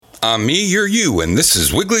I'm me, you're you, and this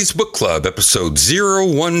is Wiggly's Book Club, episode 010.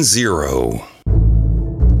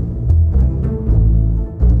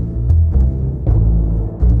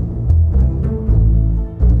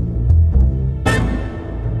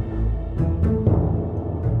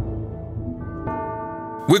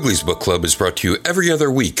 Wiggly's Book Club is brought to you every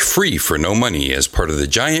other week, free for no money, as part of the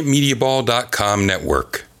GiantMediaBall.com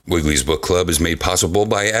network. Wiggly's Book Club is made possible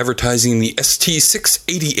by advertising the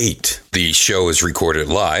ST688. The show is recorded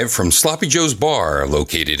live from Sloppy Joe's Bar,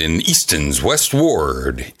 located in Easton's West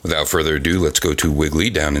Ward. Without further ado, let's go to Wiggly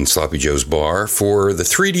down in Sloppy Joe's Bar for the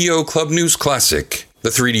 3DO Club News Classic, the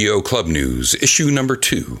 3DO Club News, issue number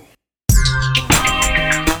 2.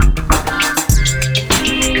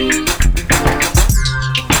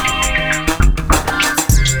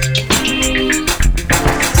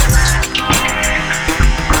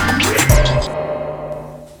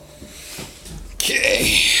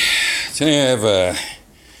 Today I have a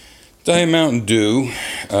Diet Mountain Dew,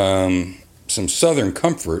 some Southern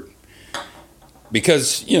Comfort,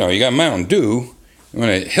 because, you got Mountain Dew, you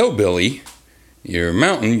want a hillbilly, you're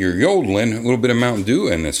mountain, you're yodeling, a little bit of Mountain Dew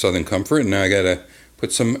and a Southern Comfort, and now I gotta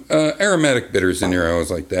put some aromatic bitters in there. I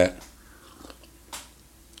always like that.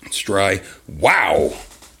 It's dry. Wow!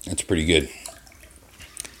 That's pretty good.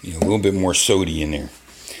 A little bit more sody in there.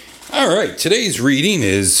 Alright, today's reading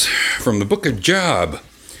is from the Book of Job.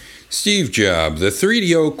 Steve Jobs, the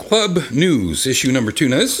 3DO Club News, issue number 2.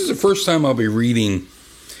 Now, this is the first time I'll be reading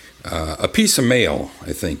a piece of mail,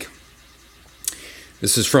 I think.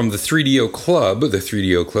 This is from the 3DO Club,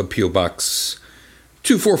 P.O. Box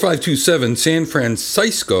 24527, San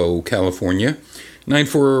Francisco, California,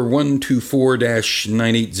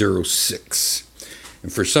 94124-9806.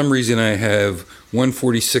 And for some reason, I have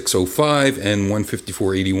 14605 and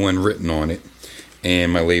 15481 written on it.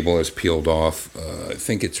 And my label is peeled off. I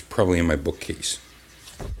think it's probably in my bookcase.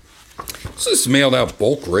 This is mailed out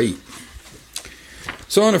bulk rate.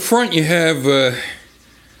 So on the front you have a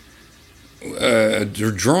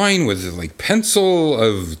drawing with like pencil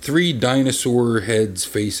of 3 dinosaur heads,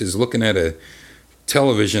 faces, looking at a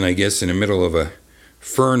television, I guess, in the middle of a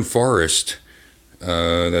fern forest.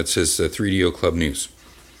 That says 3DO Club News.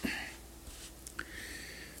 A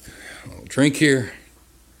little drink here.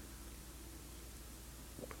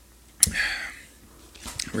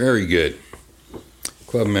 Very good.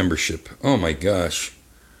 Club membership. Oh my gosh.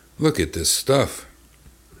 Look at this stuff.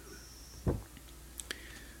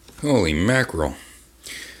 Holy mackerel.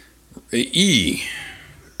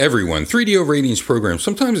 Everyone. 3DO ratings program.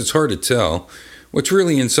 Sometimes it's hard to tell what's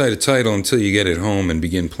really inside a title until you get it home and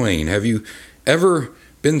begin playing. Have you ever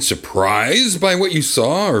been surprised by what you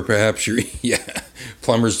saw? Or perhaps you're,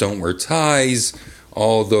 plumbers don't wear ties.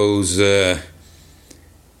 All those,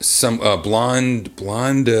 some blonde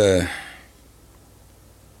can't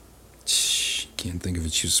think of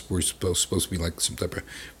it. She was supposed to be like some type of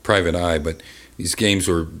private eye, but these games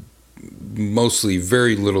were mostly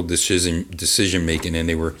very little decision making, and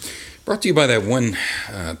they were brought to you by that one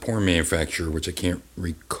porn manufacturer, which I can't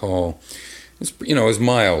recall. It was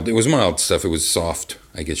mild. It was mild stuff. It was soft,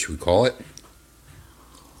 I guess you would call it.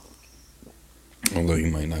 Although you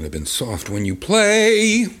might not have been soft when you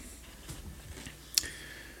play.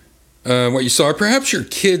 What you saw, perhaps your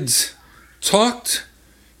kids talked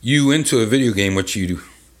you into a video game which you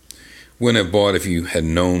wouldn't have bought if you had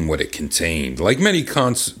known what it contained. Like many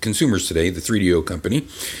consumers today, the 3DO company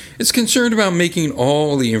is concerned about making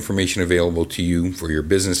all the information available to you for your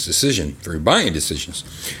business decision, for your buying decisions.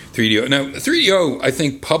 3DO, I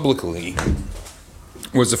think publicly,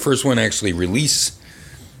 was the first one to actually release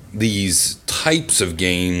these types of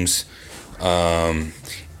games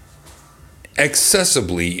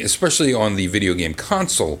accessibly, especially on the video game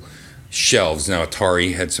console shelves. Now,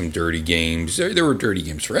 Atari had some dirty games. There were dirty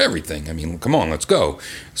games for everything. I mean, come on, let's go.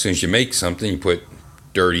 As soon as you make something, you put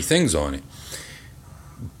dirty things on it.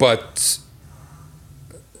 But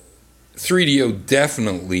 3DO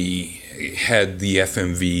definitely had the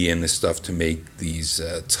FMV and the stuff to make these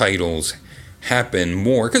titles happen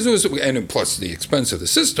more, because it was, and plus the expense of the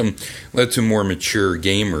system led to more mature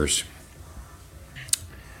gamers.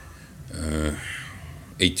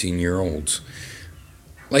 18-year-olds.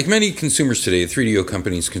 Like many consumers today, the 3DO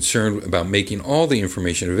company is concerned about making all the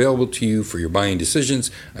information available to you for your buying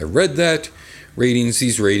decisions. I read that.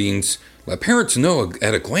 These ratings let parents know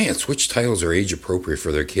at a glance which titles are age appropriate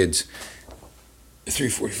for their kids.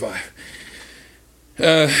 345.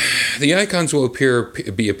 The icons will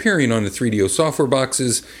be appearing on the 3DO software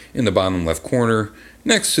boxes in the bottom left corner,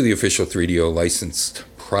 next to the official 3DO licensed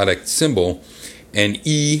product symbol. And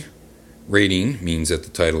E rating means that the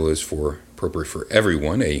title is appropriate for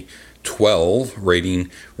everyone. A 12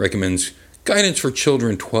 rating recommends guidance for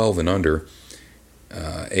children 12 and under.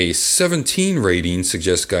 A 17 rating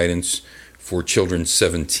suggests guidance for children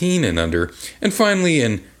 17 and under. And finally,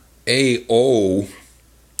 an AO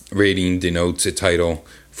rating denotes a title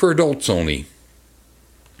for adults only.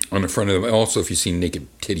 On the front of the, also if you see naked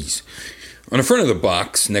titties. On the front of the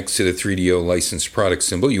box, next to the 3DO licensed product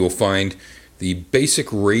symbol, you will find the basic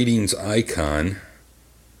ratings icon.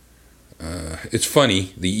 It's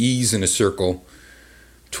funny, the E's in a circle,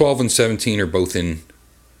 12 and 17 are both in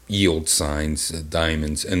yield signs,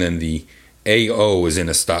 diamonds, and then the AO is in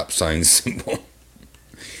a stop sign symbol.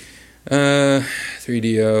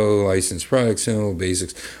 3DO, licensed product symbol,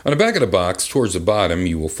 basics. On the back of the box, towards the bottom,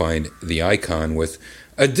 you will find the icon with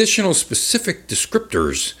additional specific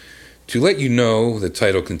descriptors to let you know the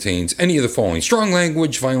title contains any of the following: strong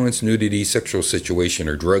language, violence, nudity, sexual situation,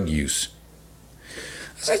 or drug use.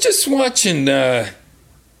 I was just watching, yeah,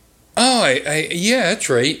 that's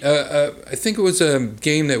right. I think it was a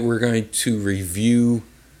game that we're going to review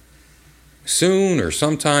soon or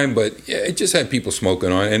sometime, but yeah, it just had people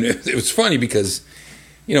smoking on it. And it was funny because,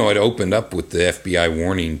 it opened up with the FBI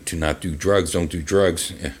warning to not do drugs, don't do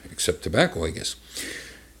drugs, except tobacco, I guess.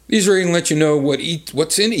 These ratings let you know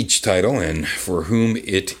what's in each title and for whom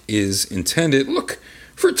it is intended. Look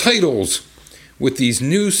for titles with these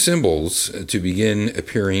new symbols to begin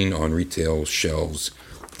appearing on retail shelves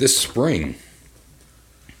this spring.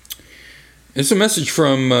 It's a message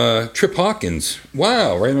from Trip Hawkins.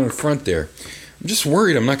 Wow, right on the front there. I'm just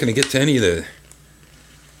worried I'm not going to get to any of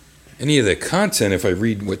the content if I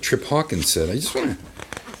read what Trip Hawkins said. I just want to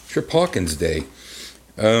Trip Hawkins Day.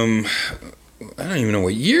 I don't even know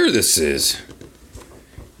what year this is.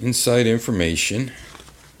 Inside information.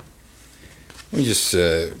 Let me just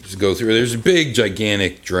go through. There's a big,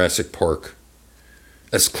 gigantic Jurassic Park.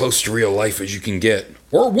 As close to real life as you can get.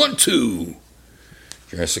 Or want to.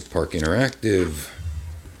 Jurassic Park Interactive.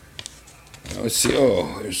 Let's see.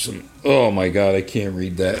 Oh, there's some. Oh my God, I can't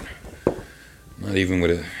read that. Not even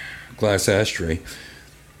with a glass ashtray.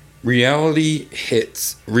 Reality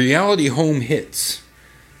hits. Reality home hits.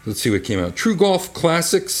 Let's see what came out. True Golf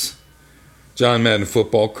Classics. John Madden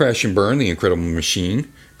Football. Crash and Burn. The Incredible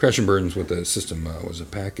Machine. Crash and Burn is what the system was a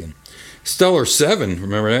pack in. Stellar 7.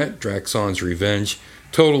 Remember that? Draxon's Revenge.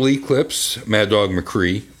 Total Eclipse. Mad Dog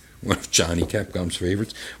McCree. One of Johnny Capcom's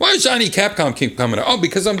favorites. Why does Johnny Capcom keep coming out? Oh,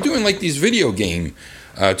 because I'm doing like these video game,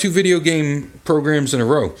 2 video game programs in a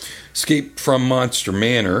row. Escape from Monster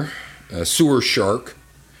Manor, Sewer Shark.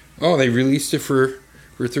 Oh, they released it for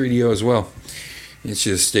 3DO as well. It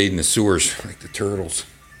just stayed in the sewers like the turtles.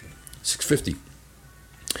 $6.50.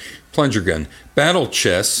 Plunger Gun. Battle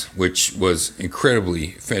Chess, which was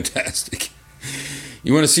incredibly fantastic.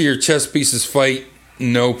 You want to see your chess pieces fight?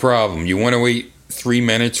 No problem. You want to wait 3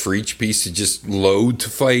 minutes for each piece to just load to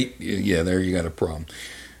fight? Yeah, there you got a problem.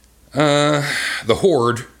 The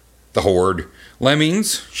Horde.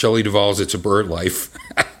 Lemmings. Shelley Duvall's It's a Bird Life.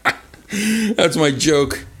 That's my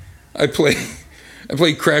joke. I played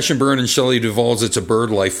Crash and Burn and Shelley Duvall's It's a Bird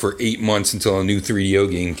Life for 8 months until a new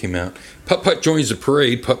 3DO game came out. Putt Putt joins the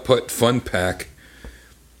parade. Putt Putt Fun Pack.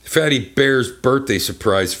 Fatty Bear's Birthday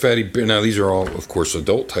Surprise. Now these are all, of course,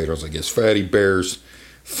 adult titles, I guess. Fatty Bear's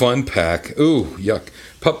Fun Pack. Ooh, yuck.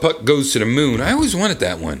 Putt Putt Goes to the Moon. I always wanted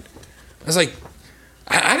that one. I was like,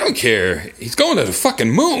 I don't care. He's going to the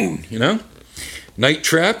fucking moon, Night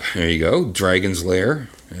Trap. There you go. Dragon's Lair.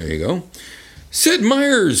 There you go. Sid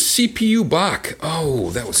Meier's CPU Bach.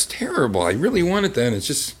 Oh, that was terrible. I really wanted that. It's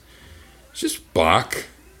just Bach.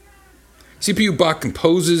 CPU Bach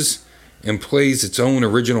composes and plays its own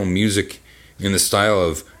original music in the style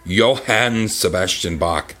of Johann Sebastian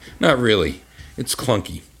Bach. Not really. It's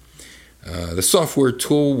clunky. The Software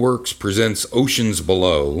Toolworks presents Oceans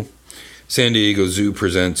Below. San Diego Zoo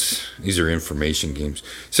presents, these are information games.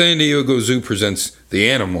 San Diego Zoo presents The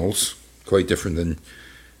Animals. Quite different than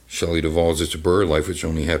Shelley Duvall's It's a Bird Life, which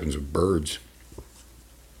only happens with birds.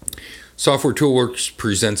 Software Toolworks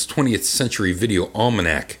presents 20th Century Video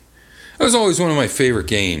Almanac. That was always one of my favorite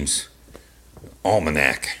games.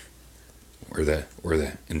 Almanac. Or the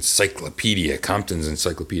Encyclopedia, Compton's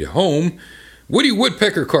Encyclopedia. Home. Woody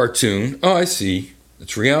Woodpecker cartoon. Oh, I see.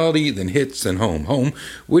 It's reality, then hits, then home. Home.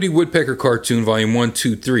 Woody Woodpecker cartoon, volume 1,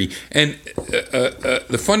 2, 3. And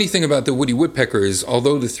the funny thing about the Woody Woodpecker is,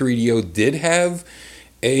 although the 3DO did have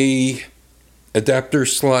a adapter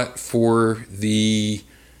slot for the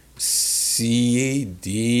VCD.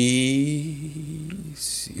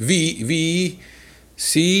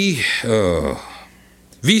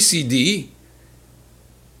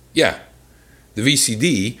 Yeah, the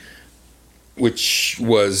VCD, which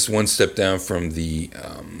was one step down from the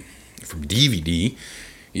from DVD.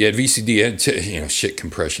 You had VCD, you had shit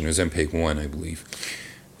compression. It was MPEG-1, I believe.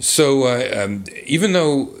 So even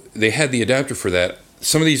though they had the adapter for that,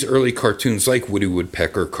 some of these early cartoons, like Woody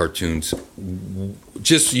Woodpecker cartoons,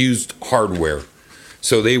 just used hardware.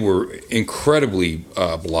 So they were incredibly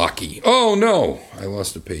blocky. Oh no, I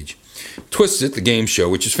lost a page. Twisted, the game show,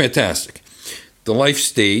 which is fantastic. The Life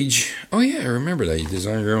Stage. Oh yeah, I remember that. You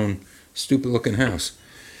designed your own stupid-looking house.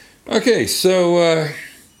 Okay, so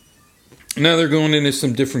now they're going into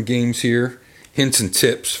some different games here. Hints and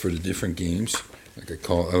tips for the different games. I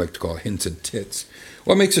like to call it hints and tits.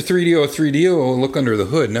 What makes a 3DO a 3DO? Oh, look under the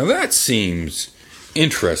hood. Now that seems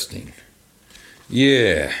interesting.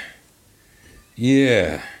 Yeah.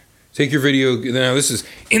 Take your video. Now this is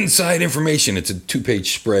inside information. It's a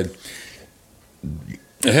 2-page spread.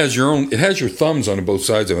 It has your thumbs on both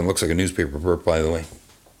sides of it. It looks like a newspaper, by the way.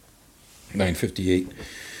 958.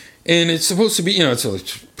 And it's supposed to be,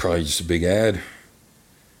 it's probably just a big ad.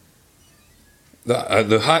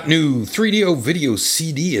 The hot new 3DO video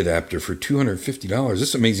CD adapter for $250.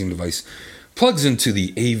 This amazing device plugs into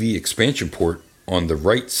the AV expansion port on the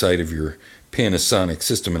right side of your Panasonic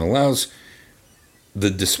system and allows the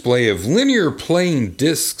display of linear playing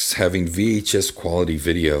discs having VHS quality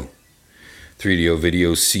video. 3DO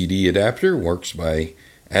video CD adapter works by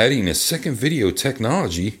adding a second video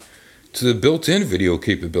technology to the built-in video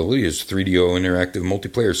capability as 3DO interactive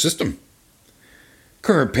multiplayer system.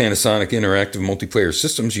 Current Panasonic interactive multiplayer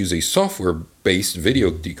systems use a software-based video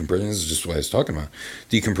decompression, this is just what I was talking about,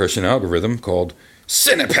 decompression algorithm called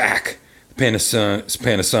Cinepak. Panasonic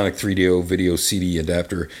 3DO video CD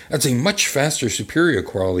adapter adds a much faster, superior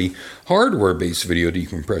quality hardware-based video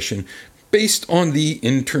decompression based on the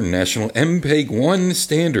international MPEG-1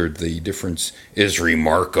 standard. The difference is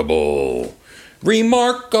remarkable.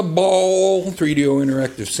 3DO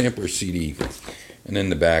interactive sampler CD. And then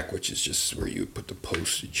the back, which is just where you put the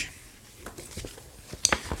postage.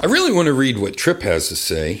 I really want to read what Trip has to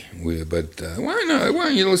say, but why not? Why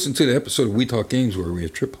don't you listen to the episode of We Talk Games where we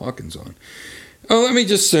have Trip Hawkins on? Oh, let me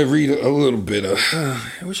just read a little bit. I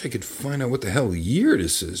wish I could find out what the hell year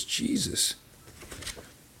this is. Jesus.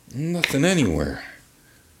 Nothing anywhere.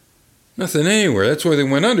 That's why they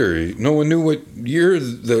went under. No one knew what year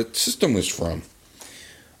the system was from.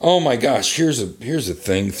 Oh my gosh, here's a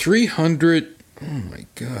thing. 300. Oh my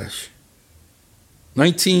gosh.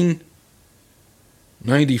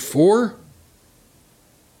 1994? I'm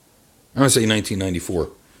going to say 1994.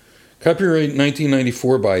 Copyright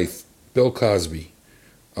 1994 by Bill Cosby.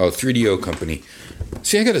 Oh, 3DO company.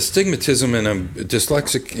 See, I got astigmatism and I'm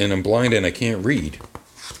dyslexic and I'm blind and I can't read.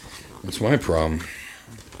 That's my problem.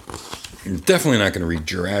 I'm definitely not going to read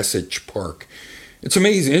Jurassic Park. It's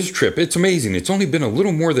amazing. It's amazing. It's only been a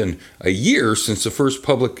little more than a year since the first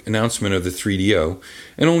public announcement of the 3DO,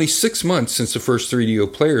 and only 6 months since the first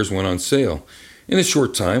 3DO players went on sale. In a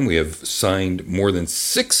short time, we have signed more than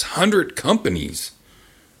 600 companies.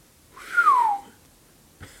 Whew.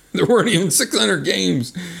 There weren't even 600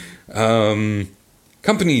 games.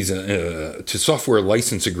 Companies to software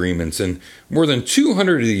license agreements, and more than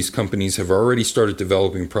 200 of these companies have already started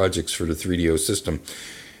developing projects for the 3DO system.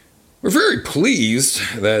 We're very pleased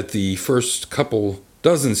that the first couple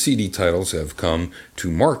dozen CD titles have come to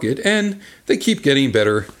market, and they keep getting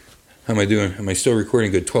better. How am I doing? Am I still recording?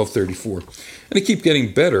 Good, 12:34. And they keep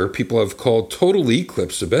getting better. People have called Total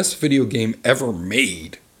Eclipse the best video game ever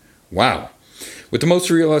made. Wow. With the most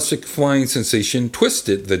realistic flying sensation,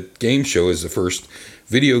 Twisted, the game show, is the first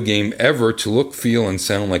video game ever to look, feel, and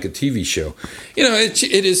sound like a TV show.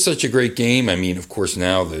 It is such a great game. I mean, of course,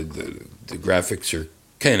 now the graphics are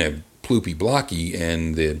kind of ploopy blocky,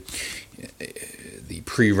 and the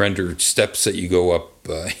pre-rendered steps that you go up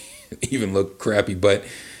even look crappy, but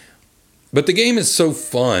the game is so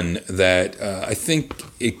fun that I think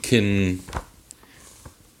it can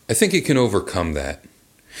overcome that.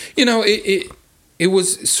 It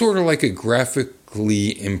was sort of like a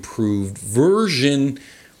graphically improved version,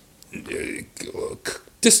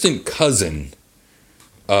 distant cousin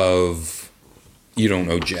of You Don't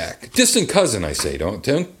Know Jack. Distant cousin, I say. Don't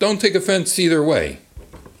take offense either way.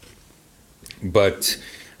 But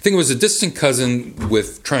I think it was a distant cousin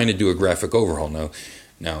with trying to do a graphic overhaul. Now,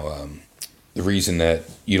 the reason that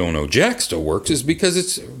You Don't Know Jack still works is because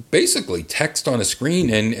it's basically text on a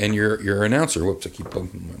screen and your announcer. Whoops, I keep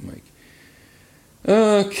poking my mic.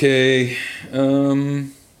 Okay.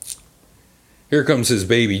 Here comes his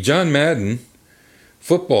baby. John Madden.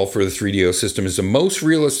 Football for the 3DO system is the most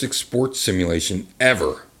realistic sports simulation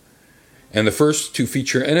ever, and the first to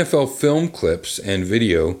feature NFL film clips and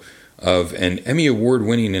video of an Emmy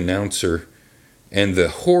Award-winning announcer and the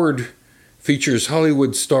Horde features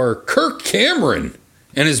Hollywood star Kirk Cameron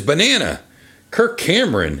and his banana. Kirk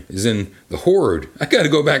Cameron is in The Horde. I got to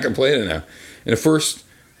go back and play it now.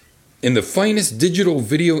 In the finest digital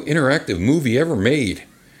video interactive movie ever made.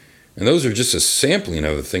 And those are just a sampling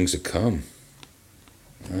of the things to come.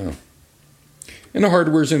 Wow. And the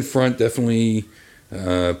hardware's in front, definitely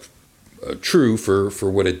true for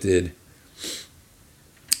what it did.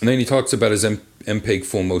 And then he talks about his MPEG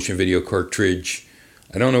full motion video cartridge.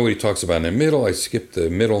 I don't know what he talks about in the middle. I skipped the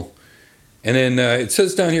middle. And then it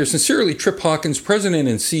says down here, sincerely, Trip Hawkins, President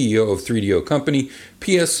and CEO of 3DO Company.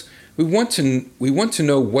 P.S. We want to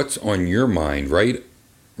know what's on your mind. Write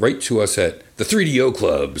to us at the 3DO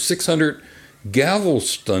Club, 600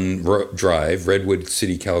 Galveston Drive, Redwood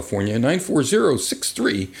City, California,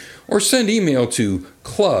 94063, or send email to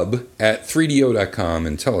club@3do.com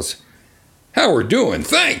and tell us how we're doing.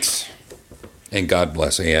 Thanks! And God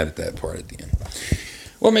bless. I added that part at the end.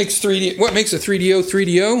 What makes a 3DO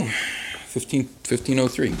 3DO?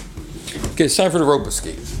 1503. Okay, it's time for the rope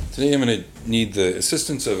escape. Today I'm going to need the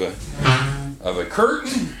assistance of a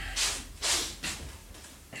curtain.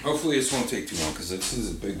 Hopefully this won't take too long because this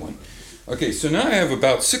is a big one. Okay, so now I have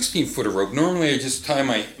about 16 foot of rope. Normally I just tie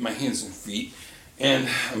my hands and feet, and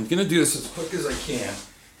I'm going to do this as quick as I can.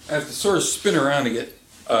 I have to sort of spin around to get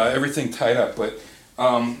everything tied up, but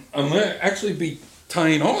I'm going to actually be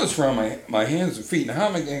tying all this around my hands and feet. Now how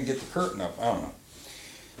am I going to get the curtain up? I don't know.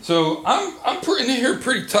 So I'm putting it here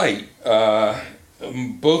pretty tight.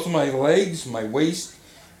 Both of my legs, my waist,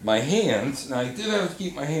 my hands. Now I did have to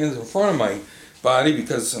keep my hands in front of my body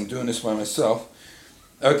because I'm doing this by myself.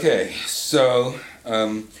 Okay, so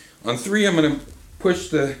on 3 I'm going to push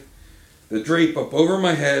the drape up over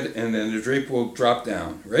my head, and then the drape will drop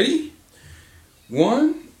down. Ready?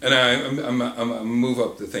 1, and I'm move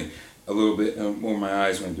up the thing a little bit more. My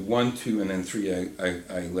eyes went to 1, 2, and then 3. I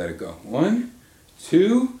let it go. 1,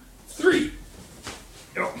 2, 3.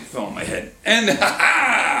 Oh, it fell on my head. And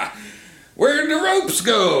ha-ha! Where'd the ropes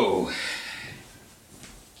go?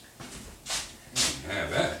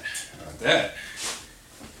 Have that. How about that?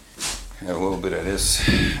 Have a little bit of this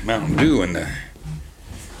Mountain Dew and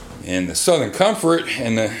the Southern Comfort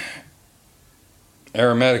and the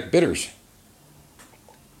aromatic bitters.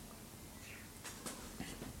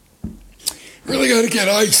 Really got to get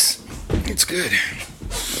ice. It's good.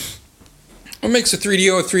 What makes a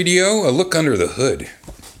 3DO a 3DO? A look under the hood.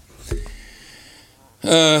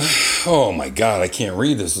 Oh my God, I can't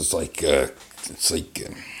read this. It's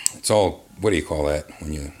all, what do you call that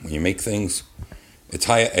when you make things? It's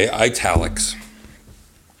italics.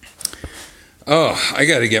 Oh, I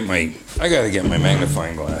gotta get my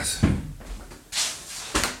magnifying glass.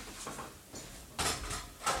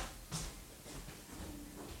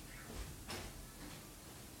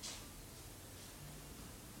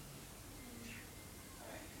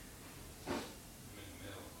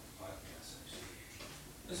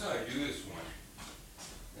 That's how I do this one.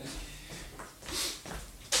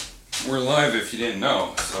 We're live if you didn't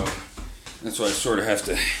know, so that's why I sort of have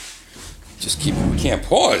to just keep. We can't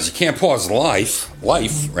pause. You can't pause life,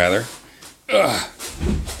 rather. Ugh.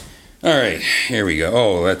 All right, here we go.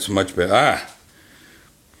 Oh, that's much better.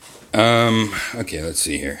 Okay, let's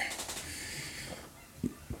see here.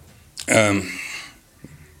 I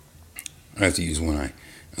have to use one eye.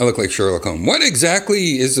 I look like Sherlock Holmes. What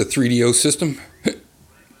exactly is a 3DO system?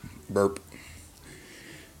 Burp.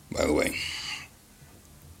 By the way,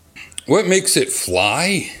 what makes it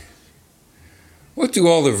fly? What do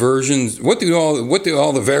all the versions? What do all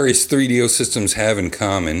the various 3DO systems have in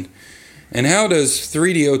common? And how does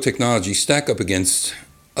 3DO technology stack up against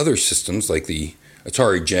other systems like the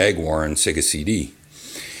Atari Jaguar and Sega CD?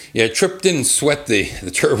 Yeah, Trip didn't sweat the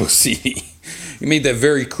Turbo CD. He made that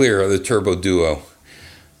very clear of the Turbo Duo.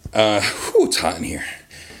 It's hot in here.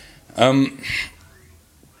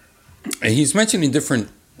 He's mentioning different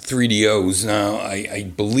 3DOs. Now, I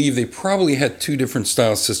believe they probably had two different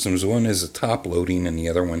style systems. One is a top loading and the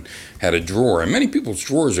other one had a drawer. And many people's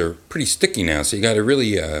drawers are pretty sticky now, so you got to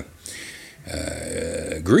really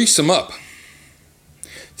grease them up.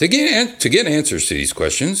 To get answers to these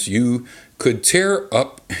questions, you could tear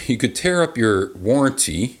up your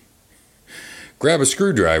warranty, grab a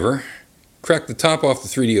screwdriver, crack the top off the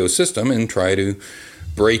 3DO system, and try to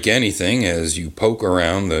break anything as you poke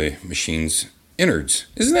around the machine's innards.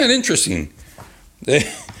 Isn't that interesting?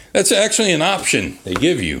 That's actually an option they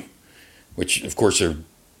give you, which of course they're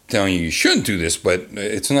telling you shouldn't do this, but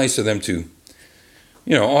it's nice of them to,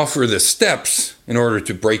 offer the steps in order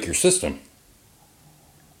to break your system.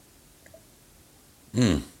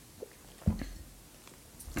 It's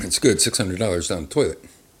good. $600 down the toilet.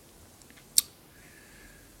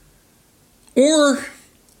 Or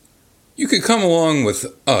you could come along with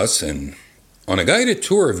us and on a guided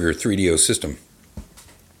tour of your 3DO system.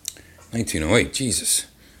 1908, Jesus.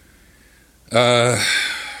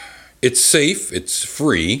 It's safe, it's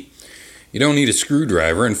free. You don't need a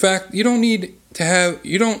screwdriver. In fact, you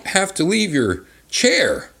don't have to leave your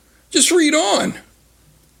chair. Just read on.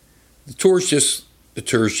 The tour's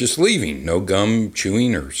just leaving. No gum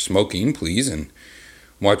chewing or smoking, please, and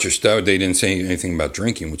watch your style. They didn't say anything about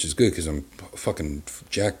drinking, which is good because I'm fucking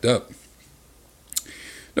jacked up.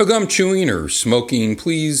 No gum chewing or smoking,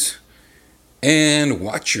 please, and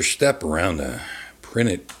watch your step around the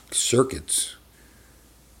printed circuits.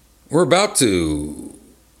 We're about to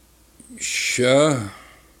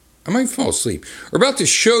I might fall asleep. We're about to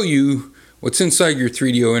show you what's inside your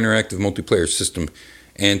 3DO interactive multiplayer system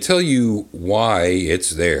and tell you why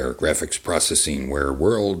it's there. Graphics processing, where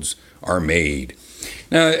worlds are made.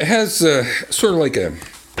 Now, it has sort of like this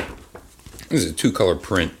is a two-color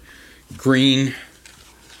print. Green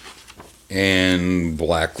and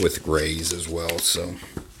black with grays as well. So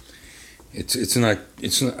it's not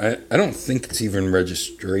I don't think it's even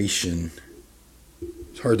registration.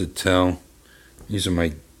 It's hard to tell. These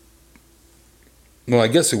are well, I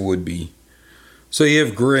guess it would be. So you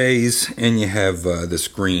have grays and you have this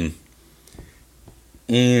green.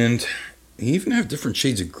 And you even have different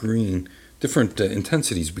shades of green, different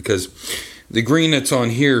intensities, because the green that's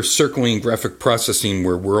on here, circling graphic processing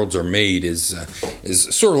where worlds are made, is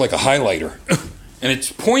sort of like a highlighter. And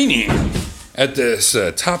it's pointing at this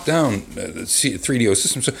top-down 3DO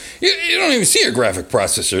system. So you don't even see a graphic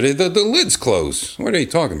processor. The lid's closed. What are you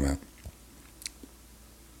talking about?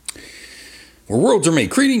 Where worlds are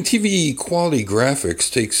made. Creating TV quality graphics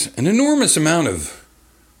takes an enormous amount of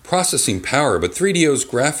processing power, but 3DO's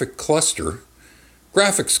graphics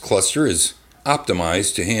cluster is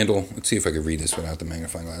optimized to handle. Let's see if I can read this without the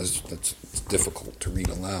magnifying glass. It's difficult to read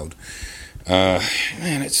aloud.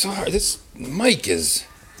 Man, it's so hard. This mic is,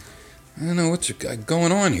 I don't know what's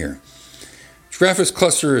going on here. Graphics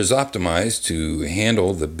cluster is optimized to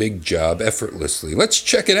handle the big job effortlessly. Let's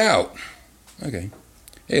check it out. Okay.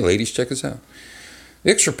 Hey, ladies, check this out. The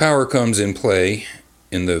extra power comes in play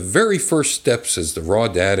in the very first steps as the raw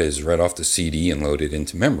data is read off the CD and loaded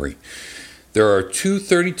into memory. There are two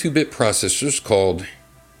 32-bit processors called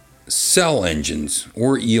cell engines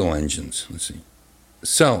or EEL engines. Let's see.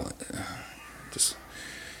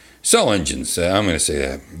 Cell engines, I'm going to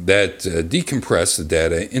say that decompress the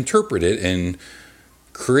data, interpret it, and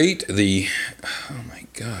create the,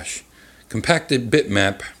 compacted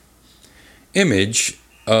bitmap image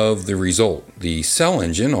of the result. The cell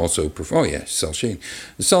engine also cell shading.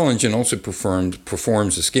 The cell engine also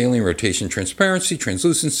performs the scaling, rotation, transparency,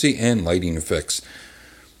 translucency, and lighting effects.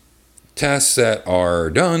 Tasks that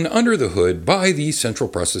are done under the hood by the central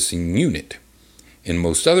processing unit in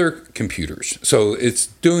most other computers. So it's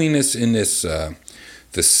doing this in this the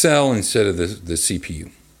cell instead of the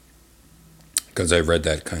CPU, because I read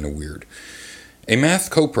that kind of weird. A math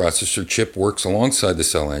coprocessor chip works alongside the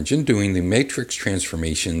cell engine, doing the matrix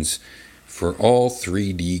transformations for all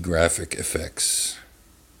 3D graphic effects.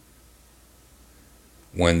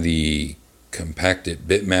 When the compacted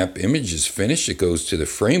bitmap image is finished, it goes to the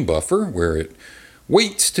frame buffer, where it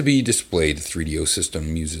waits to be displayed. The 3DO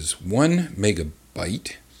system uses 1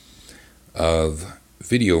 megabyte of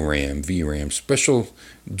video RAM, VRAM, special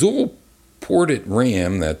dual-ported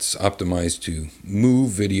RAM that's optimized to move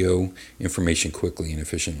video information quickly and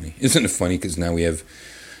efficiently. Isn't it funny? Because now we have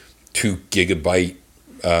 2 gigabyte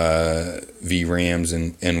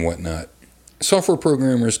VRAMs and whatnot. Software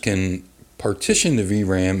programmers can partition the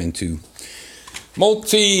VRAM into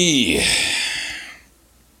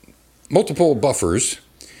multiple buffers,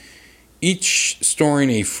 each storing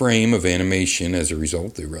a frame of animation. As a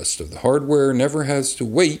result, the rest of the hardware never has to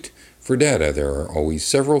wait for data. There are always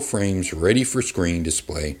several frames ready for screen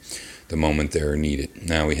display the moment they're needed.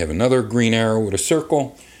 Now we have another green arrow with a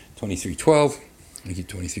circle, 2312. Make it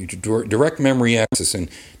 23 to direct memory access, and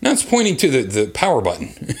now it's pointing to the power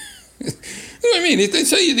button. I mean, they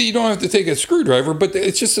say that you don't have to take a screwdriver, but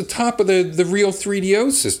it's just the top of the real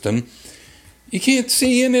 3DO system. You can't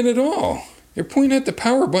see in it at all. They're pointing at the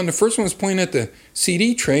power button. The first one was pointing at the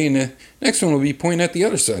CD tray, and the next one will be pointing at the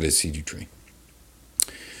other side of the CD tray.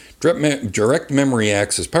 Direct memory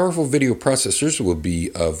access. Powerful video processors will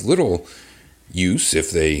be of little use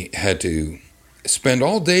if they had to spend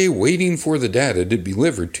all day waiting for the data to be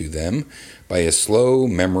delivered to them by a slow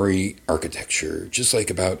memory architecture. Just like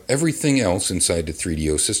about everything else inside the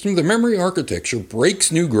 3DO system, the memory architecture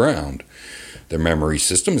breaks new ground. The memory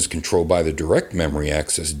system is controlled by the direct memory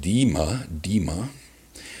access DIMA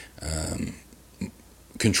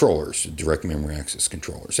controllers, direct memory access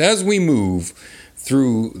controllers. As we move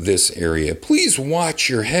through this area, please watch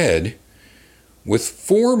your head with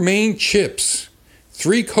 4 main chips,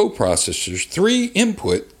 3 coprocessors, 3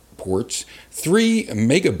 input ports, 3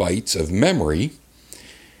 megabytes of memory,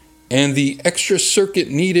 and the extra circuit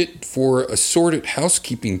needed for assorted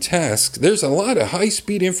housekeeping tasks. There's a lot of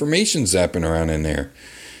high-speed information zapping around in there,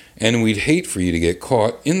 and we'd hate for you to get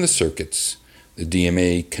caught in the circuits. The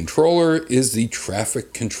DMA controller is the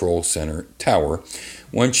traffic control center tower,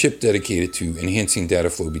 one chip dedicated to enhancing data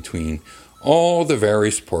flow between all the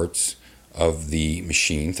various parts of the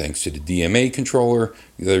machine. Thanks to the DMA controller,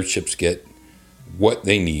 the other chips get what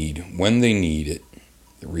they need when they need it.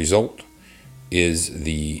 The result is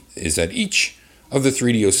that each of the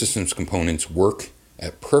 3DO Systems components work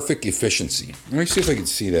at perfect efficiency. Let me see if I can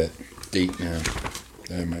see that date now.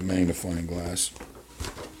 I have my magnifying glass.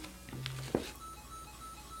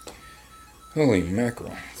 Holy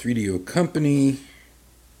mackerel. 3DO Company.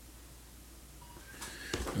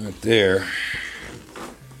 Not there.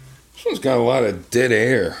 This one's got a lot of dead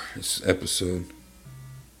air, this episode.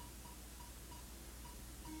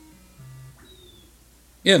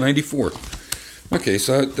 Yeah, 94. Okay,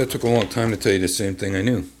 so that took a long time to tell you the same thing I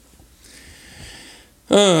knew.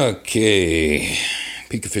 Okay.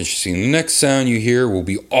 Peak efficiency. The next sound you hear will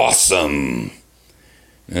be awesome.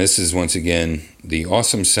 Now, this is once again the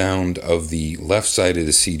awesome sound of the left side of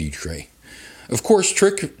the CD tray. Of course,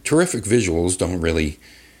 terrific visuals don't really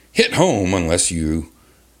hit home unless you've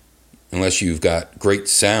got great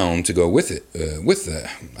sound to go with it.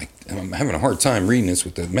 I'm having a hard time reading this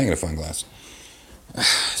with the magnifying glass.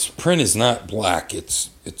 This print is not black.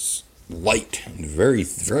 It's light and very,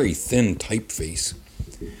 very thin typeface.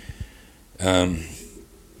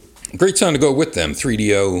 Great sound to go with them.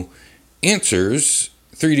 3DO's Answer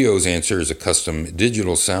is a custom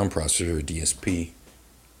digital sound processor, DSP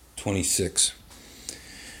 26.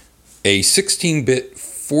 A 16-bit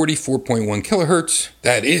 44.1 kilohertz.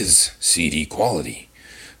 That is CD quality.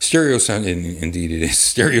 Stereo sound, indeed it is.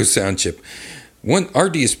 Stereo sound chip. Our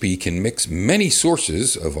DSP can mix many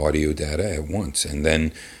sources of audio data at once and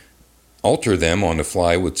then alter them on the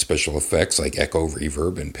fly with special effects like echo,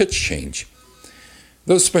 reverb, and pitch change.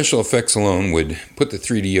 Those special effects alone would put the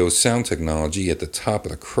 3DO sound technology at the top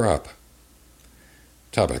of the crap.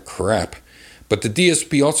 But the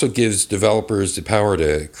DSP also gives developers the power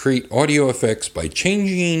to create audio effects by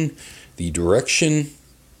changing the direction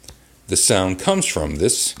the sound comes from.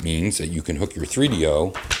 This means that you can hook your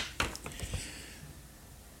 3DO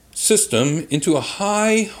system into a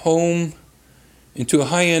high-end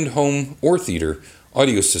home or theater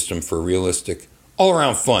audio system for realistic,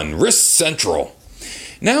 all-around fun. RISC Central.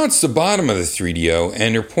 Now it's the bottom of the 3DO,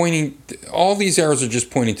 and they're pointing. All these arrows are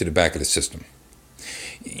just pointing to the back of the system.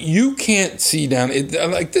 You can't see down.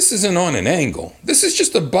 This isn't on an angle. This is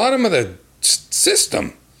just the bottom of the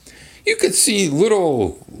system. You could see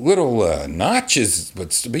little notches,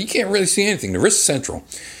 but you can't really see anything. The RISC Central.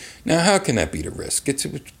 Now, how can that be the RISC? It's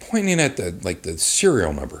pointing at the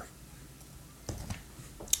serial number.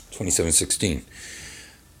 2716.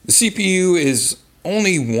 The CPU is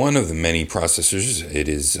only one of the many processors. It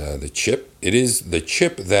is the chip. It is the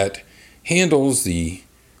chip that handles the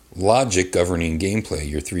logic governing gameplay.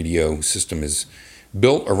 Your 3DO system is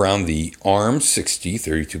built around the ARM60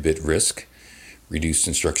 32-bit RISC, reduced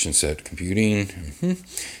instruction set computing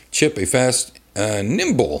chip, a fast,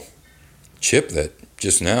 nimble chip that's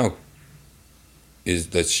just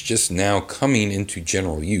now coming into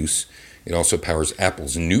general use. It also powers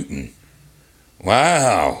Apple's Newton.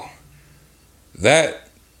 Wow. That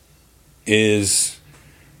is,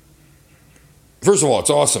 first of all, it's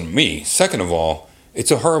awesome to me. Second of all, it's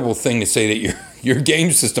a horrible thing to say that your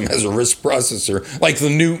game system has a RISC processor like the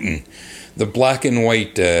Newton, the black and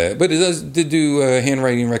white, but it did do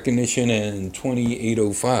handwriting recognition in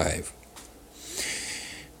 2805.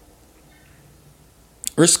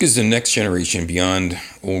 RISC is the next generation beyond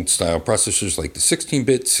old-style processors like the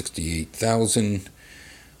 16-bit 68000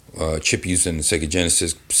 chip used in the Sega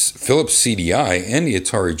Genesis, Philips CDI, and the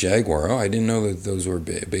Atari Jaguar. Oh, I didn't know that those were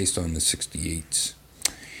based on the 68s.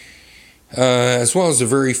 As well as the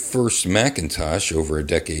very first Macintosh over a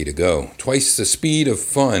decade ago. Twice the speed of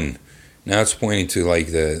fun. Now it's pointing to like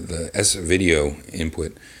the S-video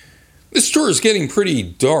input. This store is getting pretty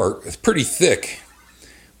dark, pretty thick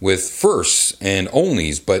with firsts and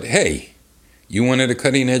onlys, but hey, you wanted a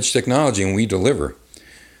cutting-edge technology and we deliver.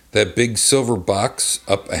 That big silver box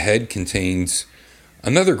up ahead contains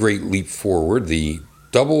another great leap forward, the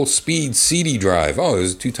double-speed CD drive. Oh, it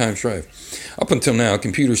was a 2-times drive. Up until now,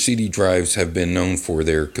 computer CD drives have been known for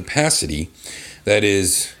their capacity. That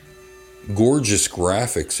is, gorgeous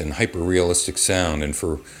graphics and hyper-realistic sound, and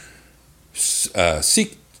for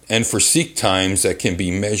seek times that can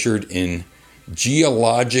be measured in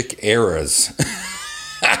geologic eras.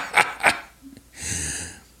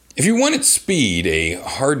 If you wanted speed, a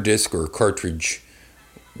hard disk or cartridge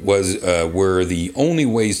were the only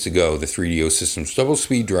ways to go. The 3DO Systems double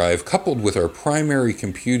speed drive, coupled with our primary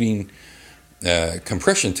computing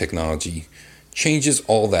compression technology, changes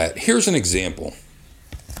all that. Here's an example.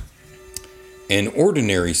 An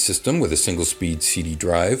ordinary system with a single speed CD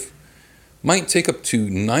drive might take up to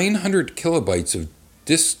 900 kilobytes of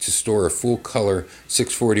disk to store a full color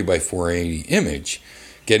 640 by 480 image.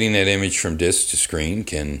 Getting that image from disk to screen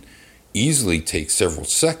can easily take several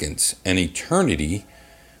seconds, an eternity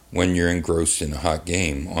when you're engrossed in a hot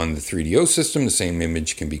game. On the 3DO system, the same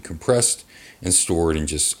image can be compressed and stored in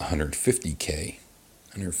just 150K.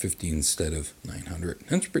 150 instead of 900.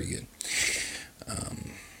 That's pretty good.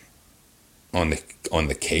 On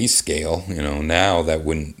the K scale, now that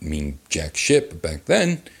wouldn't mean jack shit, but back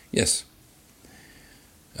then, yes.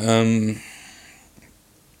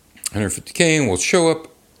 150K and will show up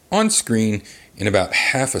on screen in about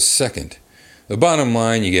half a second. The bottom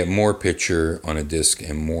line, you get more picture on a disc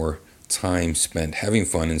and more time spent having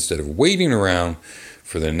fun instead of waiting around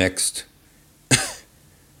for the next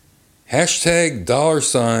hashtag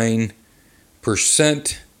 $%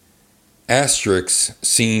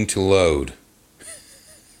 scene to load.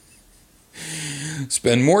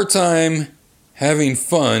 Spend more time having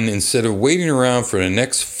fun instead of waiting around for the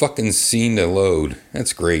next fucking scene to load.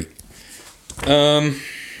 That's great.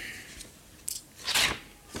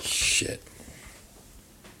 Shit.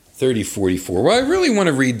 3044. Well, I really want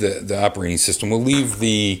to read the operating system. We'll leave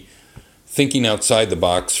the thinking outside the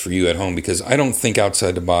box for you at home, because I don't think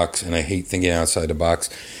outside the box, and I hate thinking outside the box.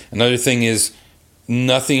 Another thing is,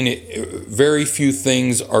 very few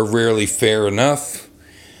things are rarely fair enough.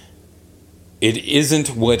 It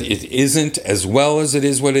isn't what it isn't as well as it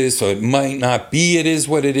is what it is, so it might not be it is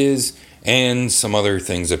what it is, and some other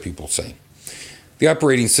things that people say. The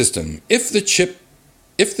operating system. If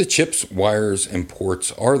the chip's wires and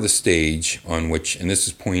ports are the stage on which, and this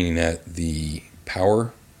is pointing at the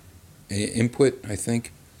power input, I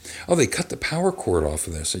think. Oh, they cut the power cord off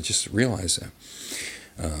of this. I just realized that.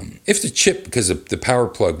 If the chip, because the power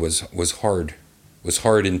plug was hard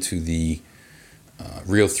into the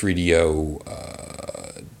Real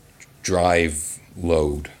 3DO drive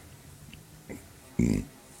load,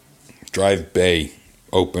 drive bay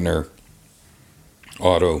opener,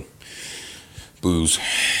 auto booze.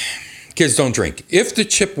 Kids don't drink. If the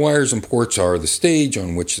chip wires and ports are the stage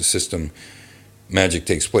on which the system magic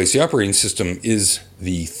takes place, the operating system is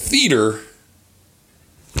the theater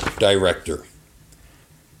director,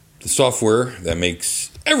 the software that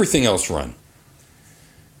makes everything else run.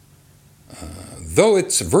 Though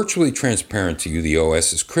it's virtually transparent to you, the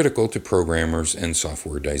OS is critical to programmers and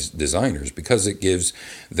software designers because it gives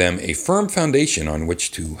them a firm foundation on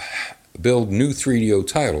which to build new 3DO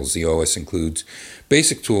titles. The OS includes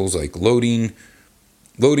basic tools like loading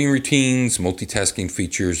routines, multitasking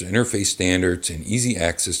features, interface standards, and easy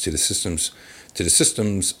access to the system's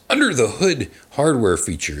under the hood hardware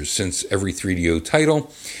features. Since every 3DO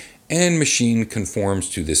title and machine conforms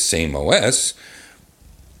to this same OS,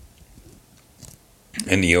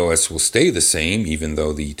 and the OS will stay the same even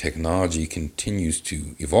though the technology continues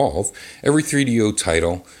to evolve, every 3DO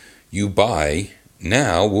title you buy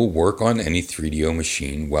now will work on any 3DO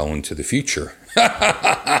machine well into the future.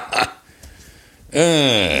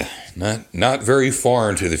 Not very far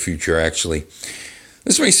into the future, actually.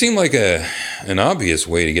 This may seem like an obvious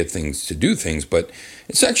way to get things to do things, but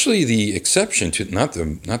it's actually the exception to not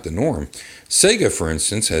the norm. Sega, for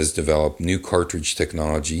instance, has developed new cartridge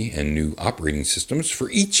technology and new operating systems for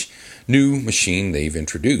each new machine they've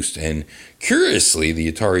introduced. And curiously,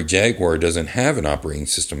 the Atari Jaguar doesn't have an operating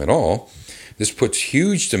system at all. This puts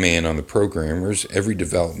huge demand on the programmers. Every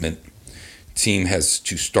development team has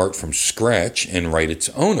to start from scratch and write its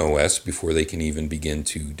own OS before they can even begin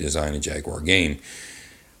to design a Jaguar game.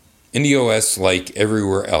 In the OS, like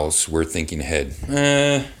everywhere else, we're thinking ahead.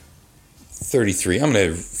 33. I'm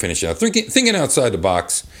going to finish out. Thinking outside the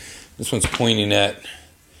box. This one's pointing at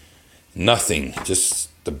nothing, just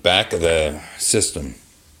the back of the system.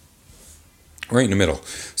 Right in the middle.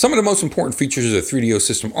 Some of the most important features of the 3DO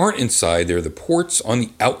system aren't inside, they're the ports on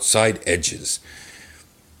the outside edges.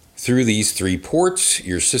 Through these 3 ports,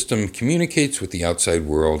 your system communicates with the outside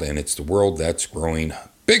world, and it's the world that's growing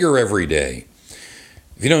bigger every day.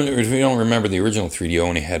 If you don't remember, the original 3DO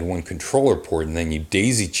only had one controller port, and then you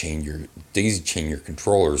daisy chain your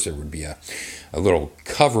controllers. There would be a little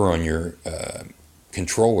cover on your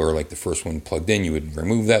controller, like the first one plugged in, you would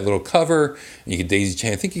remove that little cover, and you could daisy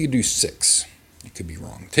chain. I think you could do 6. You could be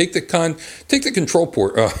wrong. Take the control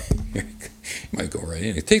port. You might go right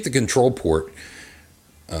in. Take the control port,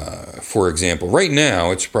 for example. Right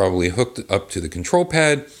now, it's probably hooked up to the control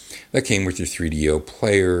pad that came with your 3DO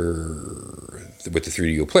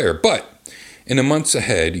player. But in the months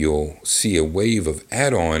ahead, you'll see a wave of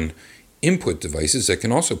add-on input devices that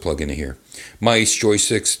can also plug into here. Mice,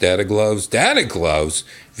 joysticks, data gloves,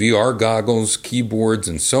 VR goggles, keyboards,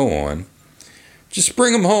 and so on. Just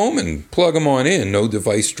bring them home and plug them on in. No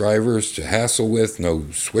device drivers to hassle with,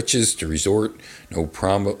 no switches to reset, no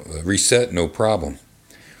problem.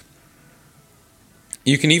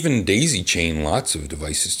 You can even daisy chain lots of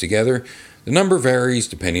devices together. The number varies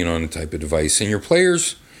depending on the type of device, and your player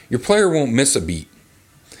won't miss a beat.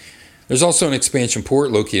 There's also an expansion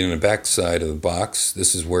port located in the back side of the box.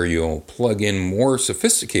 This is where you'll plug in more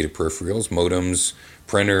sophisticated peripherals, modems,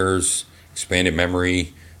 printers, expanded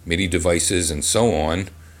memory, MIDI devices, and so on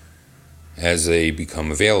as they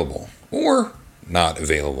become available or not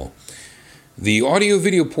available. The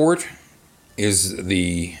audio-video port is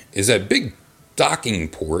that big docking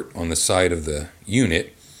port on the side of the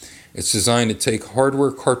unit. It's designed to take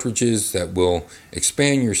hardware cartridges that will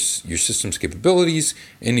expand your system's capabilities.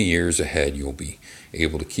 In the years ahead, you'll be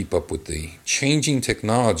able to keep up with the changing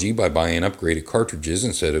technology by buying upgraded cartridges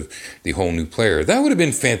instead of the whole new player. That would have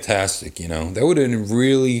been fantastic, That would have been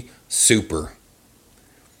really super.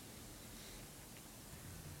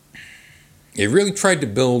 It really tried to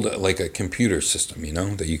build like a computer system,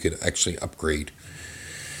 that you could actually upgrade.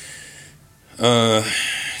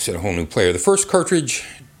 Instead of a whole new player. The first cartridge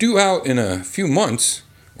due out in a few months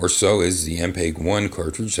or so is the MPEG-1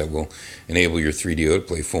 cartridge that will enable your 3DO to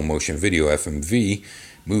play full motion video FMV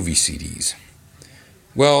movie CDs.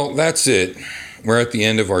 Well, that's it. We're at the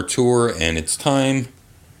end of our tour, and it's time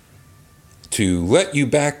to let you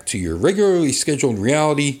back to your regularly scheduled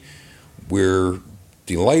reality. We're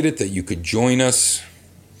delighted that you could join us,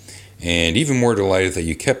 and even more delighted that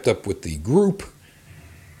you kept up with the group.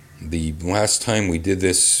 The last time we did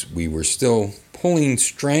this, we were still pulling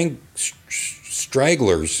stragglers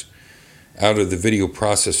out of the video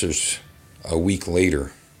processors a week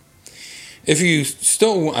later. If you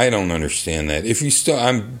still, I don't understand that.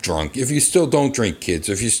 I'm drunk. If you still don't drink, kids,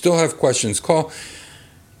 if you still have questions, call.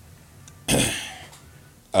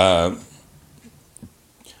 Don't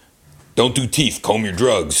do teeth, comb your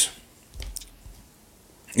drugs.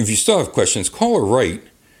 If you still have questions, call or write.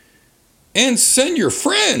 And send your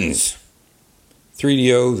friends.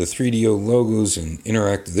 3DO, the 3DO logos, and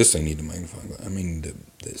interactive. This I need to magnify. I mean, the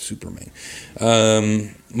Superman.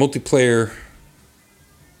 Multiplayer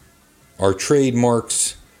are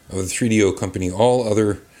trademarks of the 3DO company. All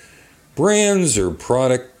other brands or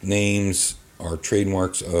product names are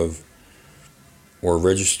trademarks of or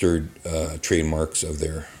registered trademarks of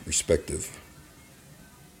their respective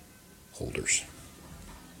holders.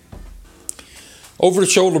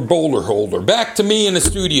 Over-the-shoulder boulder holder. Back to me in the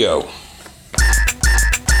studio.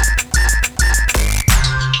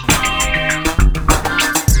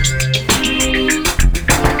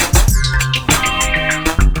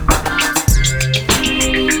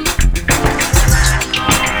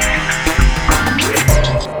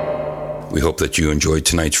 We hope that you enjoyed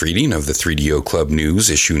tonight's reading of the 3DO Club News,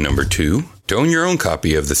 issue number 2. To own your own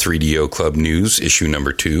copy of the 3DO Club News, issue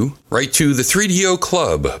number 2, write to the 3DO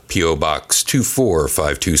Club, P.O. Box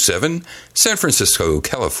 24527, San Francisco,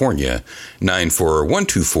 California,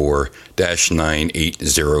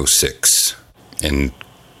 94124-9806. And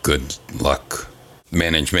good luck.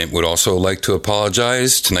 Management would also like to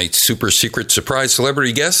apologize. Tonight's super secret surprise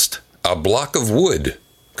celebrity guest, a block of wood,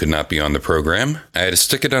 could not be on the program. I had to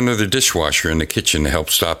stick it under the dishwasher in the kitchen to help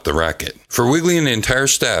stop the racket. For Wiggly and the entire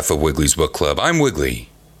staff of Wiggly's Book Club, I'm Wiggly.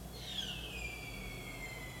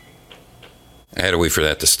 I had to wait for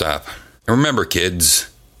that to stop. And remember, kids,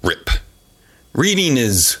 RIP. Reading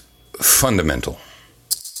is fundamental.